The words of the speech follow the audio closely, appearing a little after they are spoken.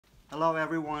Hello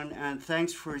everyone, and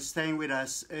thanks for staying with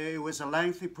us. It was a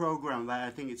lengthy program, but I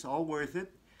think it's all worth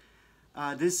it.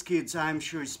 These kids, I'm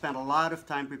sure, spent a lot of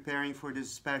time preparing for this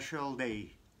special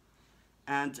day.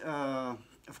 And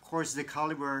of course, the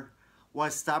caliber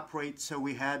was top rate, so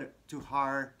we had to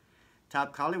hire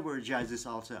top caliber judges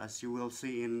also, as you will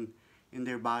see in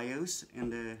their bios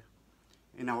in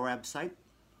our website.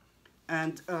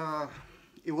 And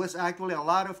it was actually a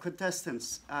lot of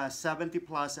contestants, 70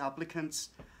 plus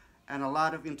applicants, and a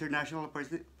lot of international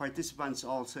participants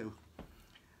also.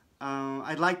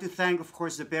 I'd like to thank, of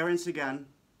course, the parents again,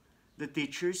 the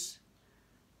teachers,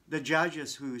 the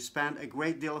judges who spent a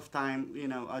great deal of time,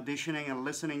 auditioning and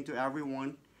listening to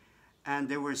everyone, and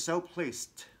they were so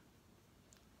pleased.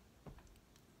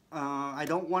 I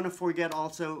don't want to forget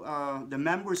also the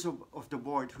members of the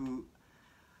board who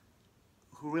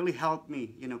really helped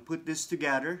me, put this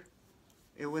together.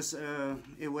 It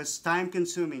was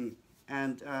time-consuming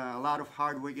and a lot of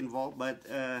hard work involved, but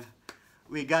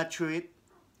we got through it.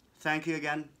 Thank you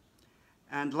again.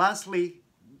 And lastly,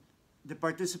 the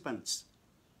participants.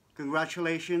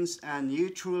 Congratulations, and you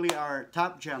truly are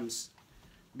top gems.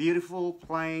 Beautiful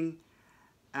playing,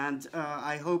 and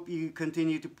I hope you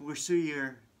continue to pursue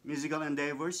your musical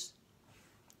endeavors.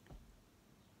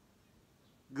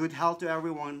 Good health to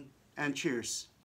everyone, and cheers.